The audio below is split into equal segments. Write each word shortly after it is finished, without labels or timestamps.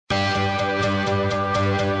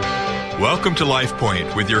Welcome to Life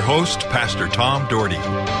Point with your host, Pastor Tom Dougherty.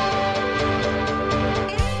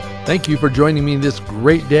 Thank you for joining me this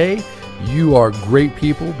great day. You are great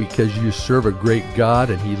people because you serve a great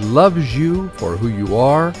God, and He loves you for who you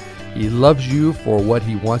are. He loves you for what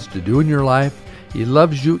He wants to do in your life. He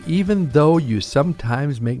loves you even though you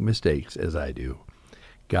sometimes make mistakes, as I do.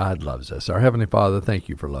 God loves us. Our Heavenly Father, thank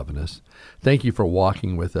you for loving us. Thank you for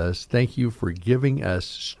walking with us. Thank you for giving us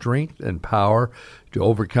strength and power to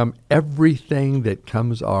overcome everything that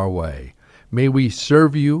comes our way. May we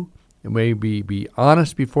serve you, and may we be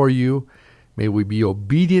honest before you. May we be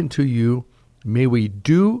obedient to you. May we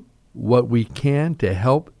do what we can to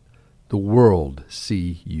help the world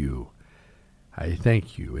see you. I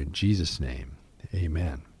thank you in Jesus' name.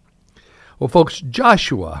 Amen. Well, folks,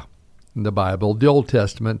 Joshua in the Bible, the Old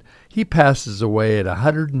Testament, he passes away at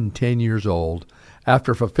 110 years old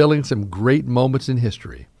after fulfilling some great moments in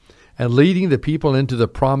history and leading the people into the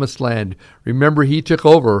promised land. Remember, he took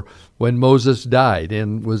over when Moses died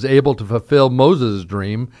and was able to fulfill Moses'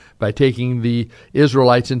 dream by taking the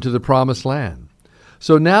Israelites into the promised land.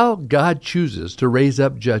 So now God chooses to raise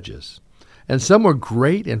up judges. And some were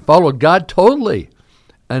great and followed God totally,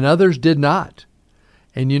 and others did not.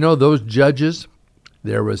 And you know, those judges,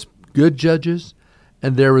 there was good judges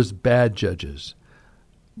and there was bad judges.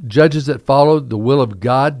 Judges that followed the will of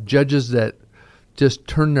God, judges that just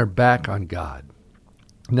turned their back on God.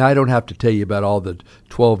 Now, I don't have to tell you about all the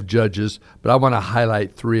 12 judges, but I want to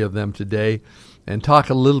highlight 3 of them today and talk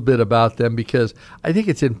a little bit about them because I think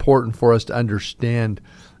it's important for us to understand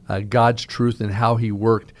God's truth and how He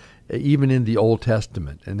worked even in the Old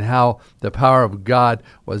Testament, and how the power of God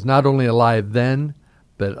was not only alive then,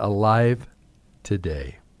 but alive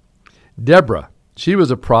today. Deborah, she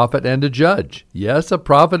was a prophet and a judge. Yes, a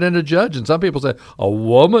prophet and a judge. And some people say, a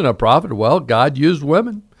woman, a prophet. Well, God used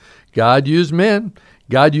women. God used men.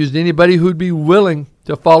 God used anybody who'd be willing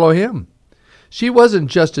to follow Him. She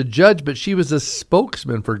wasn't just a judge, but she was a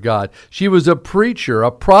spokesman for God. She was a preacher,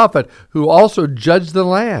 a prophet who also judged the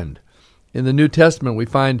land. In the New Testament, we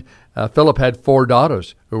find Philip had 4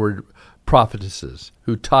 daughters who were prophetesses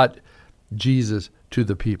who taught Jesus to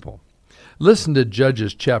the people. Listen to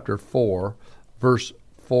Judges chapter 4, verse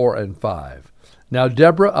 4 and 5. Now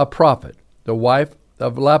Deborah, a prophet, the wife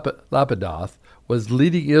of Lapidoth, was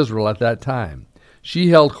leading Israel at that time. She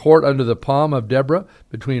held court under the palm of Deborah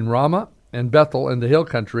between Ramah and Bethel in the hill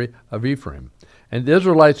country of Ephraim. And the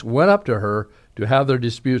Israelites went up to her to have their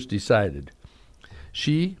disputes decided.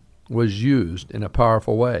 She was used in a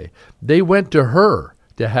powerful way. They went to her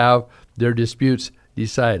to have their disputes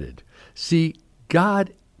decided. See,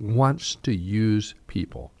 God wants to use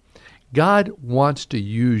people. God wants to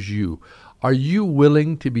use you. Are you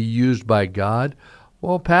willing to be used by God?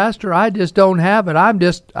 Well, Pastor, I just don't have it.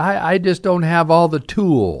 I just don't have all the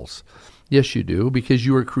tools. Yes, you do, because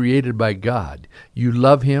you were created by God. You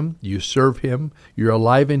love Him. You serve Him. You're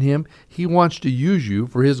alive in Him. He wants to use you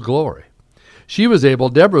for His glory.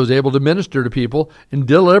 Deborah was able to minister to people and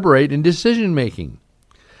deliberate in decision-making.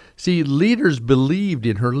 See, leaders believed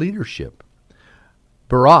in her leadership.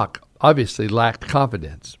 Barak obviously lacked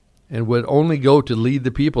confidence and would only go to lead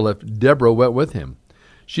the people if Deborah went with him.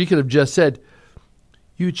 She could have just said,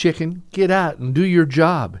 "You chicken, get out and do your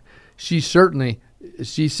job." She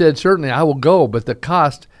said, certainly I will go, but the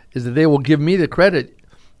cost is that they will give me the credit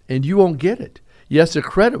and you won't get it. Yes, the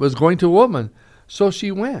credit was going to a woman, so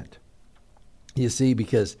she went. You see,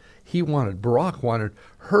 because Barak wanted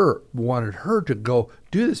her to go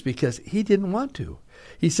do this because he didn't want to.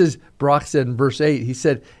 He says, Barak said in verse 8, he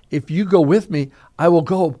said, "If you go with me, I will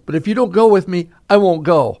go. But if you don't go with me, I won't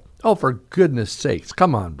go." Oh, for goodness sakes.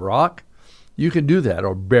 Come on, Barak. You can do that.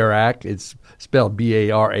 Or Barak, it's spelled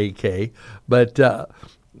B-A-R-A-K. But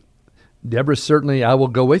Deborah, certainly I will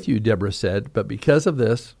go with you, Deborah said. But because of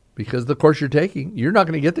this, because of the course you're taking, you're not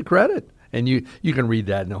going to get the credit. And you can read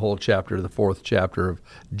that in the whole chapter, the 4th chapter of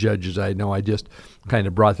Judges. I know I just kind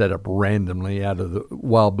of brought that up randomly out of the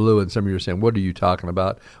wild blue, and some of you are saying, what are you talking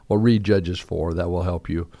about? Well, read Judges 4. That will help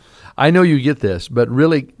you. I know you get this, but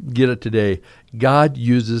really get it today. God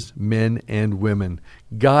uses men and women.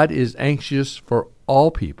 God is anxious for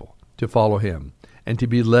all people to follow Him and to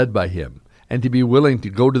be led by Him and to be willing to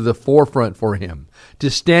go to the forefront for Him, to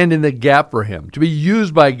stand in the gap for Him, to be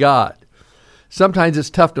used by God. Sometimes it's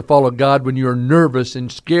tough to follow God when you're nervous and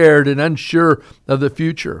scared and unsure of the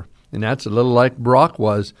future. And that's a little like Barak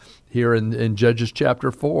was here in Judges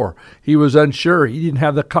chapter 4. He was unsure. He didn't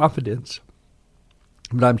have the confidence.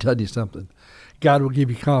 But I'm telling you something. God will give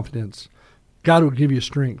you confidence. God will give you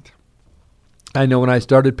strength. I know when I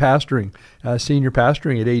started pastoring, senior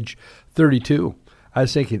pastoring at age 32, I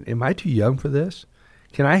was thinking, am I too young for this?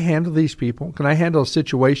 Can I handle these people? Can I handle a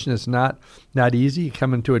situation that's not easy? You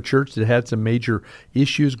come into a church that had some major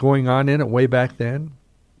issues going on in it way back then.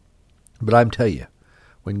 But I'm telling you,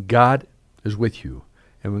 when God is with you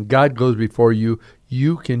and when God goes before you,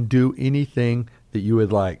 you can do anything that you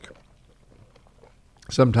would like.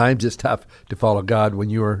 Sometimes it's tough to follow God when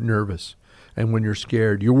you are nervous and when you're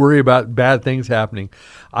scared. You worry about bad things happening.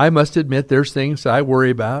 I must admit there's things I worry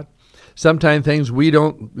about. Sometimes things they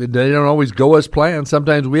don't always go as planned.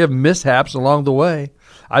 Sometimes we have mishaps along the way.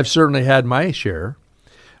 I've certainly had my share.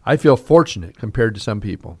 I feel fortunate compared to some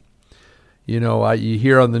people. You you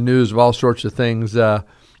hear on the news of all sorts of things, going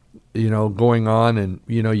on, and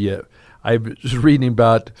I was reading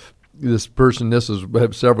about this person. This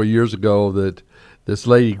was several years ago that this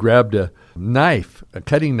lady grabbed a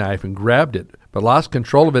cutting knife, and grabbed it, but lost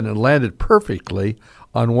control of it and landed perfectly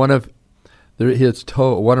on one of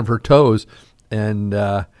her toes, and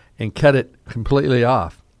cut it completely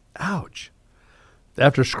off. Ouch!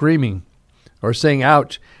 After screaming or saying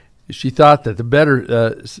 "ouch," she thought that to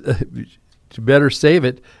better save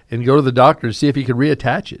it and go to the doctor to see if he could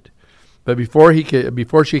reattach it. But before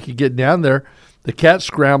she could get down there, the cat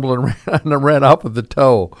scrambled and ran off with the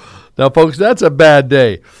toe. Now, folks, that's a bad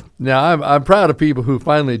day. Now, I'm proud of people who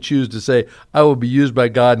finally choose to say, I will be used by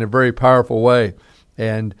God in a very powerful way.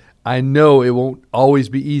 And I know it won't always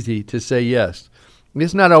be easy to say yes.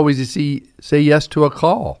 It's not always easy to say yes to a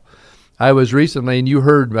call. I was recently, and you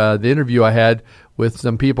heard the interview I had with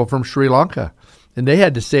some people from Sri Lanka, and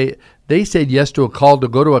they said yes to a call to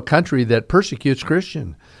go to a country that persecutes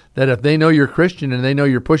Christian. That if they know you're Christian and they know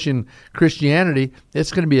you're pushing Christianity,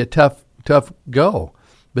 it's going to be a tough go.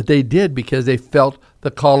 But they did because they felt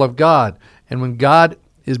the call of God. And when God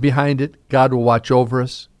is behind it, God will watch over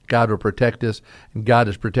us, God will protect us, and God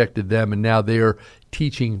has protected them. And now they are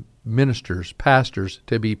teaching pastors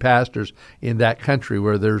to be pastors in that country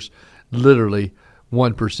where there's literally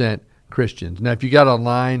 1% Christians. Now, if you got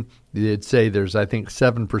online, they'd say there's, I think,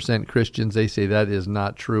 7% Christians. They say that is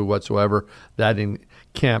not true whatsoever. That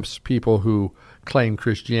encamps people who claim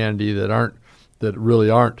Christianity that really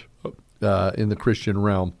aren't in the Christian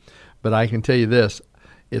realm. But I can tell you this,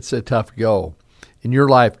 it's a tough go. In your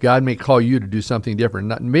life, God may call you to do something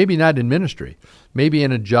different. Maybe not in ministry, maybe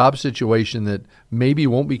in a job situation that maybe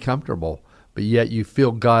won't be comfortable, but yet you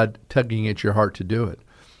feel God tugging at your heart to do it.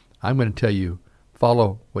 I'm going to tell you,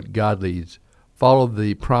 follow what God leads. Follow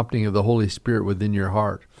the prompting of the Holy Spirit within your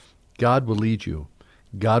heart. God will lead you.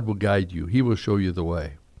 God will guide you. He will show you the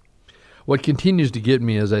way. What continues to get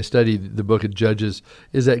me as I study the book of Judges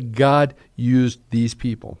is that God used these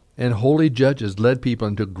people, and holy judges led people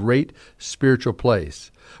into a great spiritual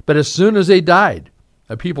place. But as soon as they died,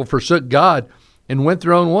 the people forsook God and went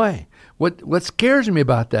their own way. What scares me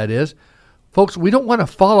about that is, folks, we don't want to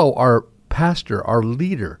follow our pastor, our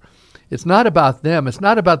leader. It's not about them. It's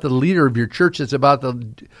not about the leader of your church. It's about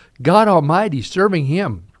the God Almighty, serving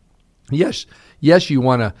Him. Yes, you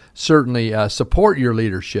want to certainly support your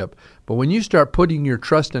leadership, but when you start putting your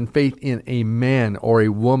trust and faith in a man or a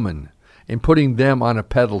woman and putting them on a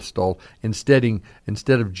pedestal instead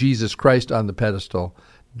of Jesus Christ on the pedestal,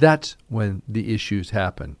 that's when the issues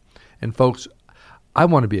happen. And folks, I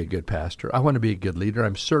want to be a good pastor. I want to be a good leader.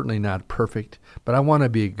 I'm certainly not perfect, but I want to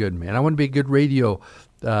be a good man. I want to be a good radio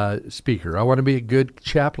speaker. I want to be a good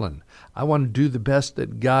chaplain. I want to do the best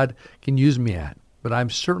that God can use me at, but I'm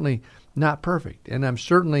certainly not perfect. And I'm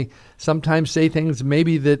certainly sometimes say things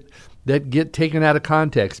maybe that get taken out of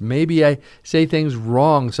context. Maybe I say things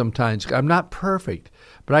wrong sometimes. I'm not perfect,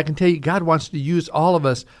 but I can tell you God wants to use all of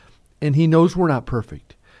us, and He knows we're not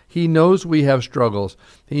perfect. He knows we have struggles.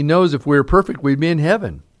 He knows if we were perfect, we'd be in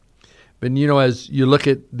heaven. But as you look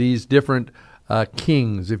at these different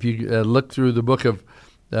kings, if you look through the book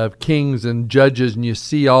of Kings and Judges, and you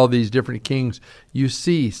see all these different kings, you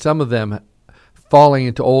see some of them falling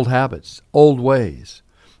into old habits, old ways,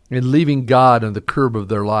 and leaving God on the curb of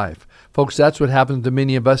their life. Folks, that's what happens to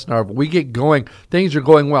many of us in our life. We get going, things are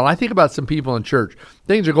going well. I think about some people in church.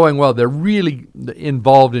 Things are going well. They're really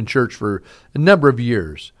involved in church for a number of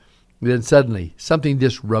years. Then suddenly, something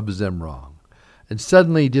just rubs them wrong. And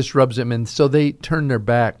suddenly disrupts them, and so they turn their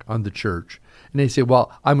back on the church. And they say,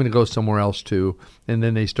 well, I'm going to go somewhere else too. And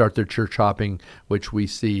then they start their church hopping, which we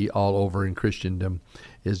see all over in Christendom,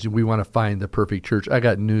 is we want to find the perfect church. I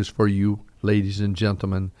got news for you, ladies and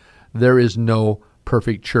gentlemen. There is no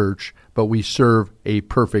perfect church, but we serve a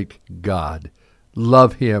perfect God.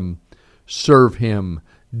 Love Him. Serve Him.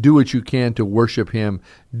 Do what you can to worship Him.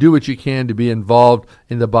 Do what you can to be involved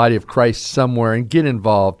in the body of Christ somewhere, and get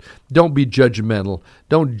involved. Don't be judgmental.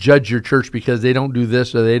 Don't judge your church because they don't do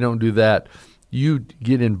this or they don't do that. you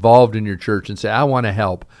get involved in your church and say, I want to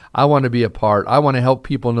help. I want to be a part. I want to help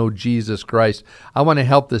people know Jesus Christ. I want to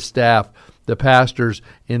help the staff, the pastors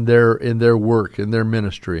in their work, in their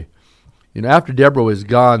ministry. After Deborah was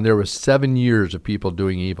gone, there was 7 years of people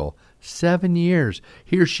doing evil. 7 years.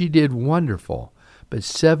 Here she did wonderful, but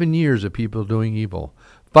 7 years of people doing evil.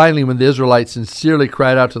 Finally, when the Israelites sincerely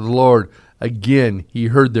cried out to the Lord, again he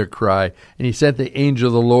heard their cry, and he sent the angel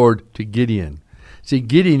of the Lord to Gideon. See,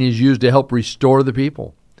 Gideon is used to help restore the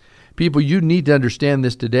people. People, you need to understand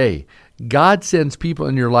this today. God sends people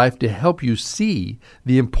in your life to help you see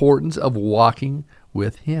the importance of walking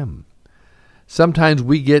with him. Sometimes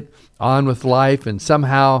we get on with life and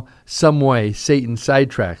somehow, some way, Satan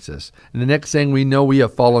sidetracks us. And the next thing we know, we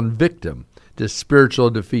have fallen victim to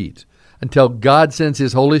spiritual defeat until God sends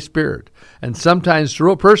his Holy Spirit. And sometimes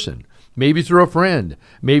through a person, maybe through a friend,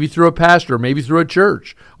 maybe through a pastor, maybe through a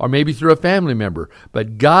church, or maybe through a family member.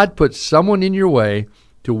 But God puts someone in your way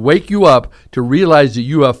to wake you up, to realize that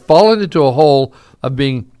you have fallen into a hole of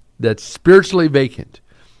being that's spiritually vacant.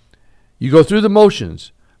 You go through the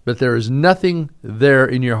motions, but there is nothing there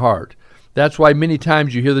in your heart. That's why many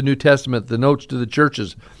times you hear the New Testament, the notes to the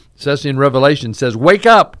churches, especially in Revelation, says, wake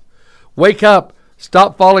up,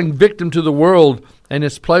 stop falling victim to the world and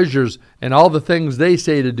its pleasures and all the things they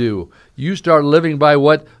say to do. You start living by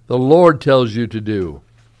what the Lord tells you to do.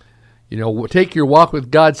 Take your walk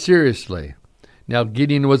with God seriously. Now,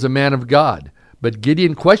 Gideon was a man of God, but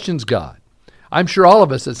Gideon questions God. I'm sure all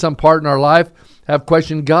of us at some part in our life have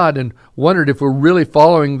questioned God and wondered if we're really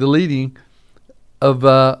following the leading of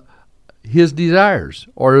his desires,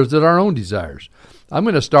 or is it our own desires? I'm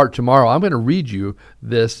going to start tomorrow. I'm going to read you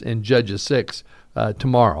this in Judges 6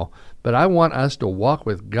 tomorrow, but I want us to walk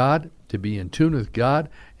with God, to be in tune with God,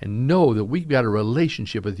 and know that we've got a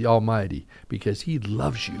relationship with the Almighty because he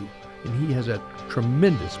loves you, and he has a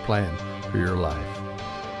tremendous plan for your life.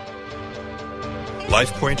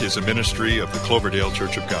 LifePoint is a ministry of the Cloverdale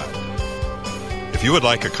Church of God. If you would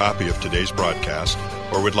like a copy of today's broadcast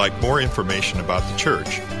or would like more information about the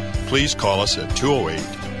church, please call us at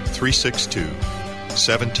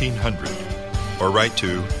 208-362-1700 or write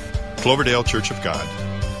to Cloverdale Church of God,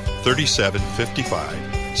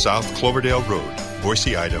 3755 South Cloverdale Road,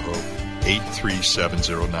 Boise, Idaho,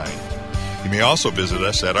 83709. You may also visit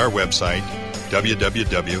us at our website,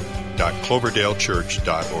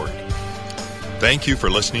 www.cloverdalechurch.org. Thank you for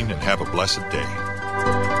listening and have a blessed day.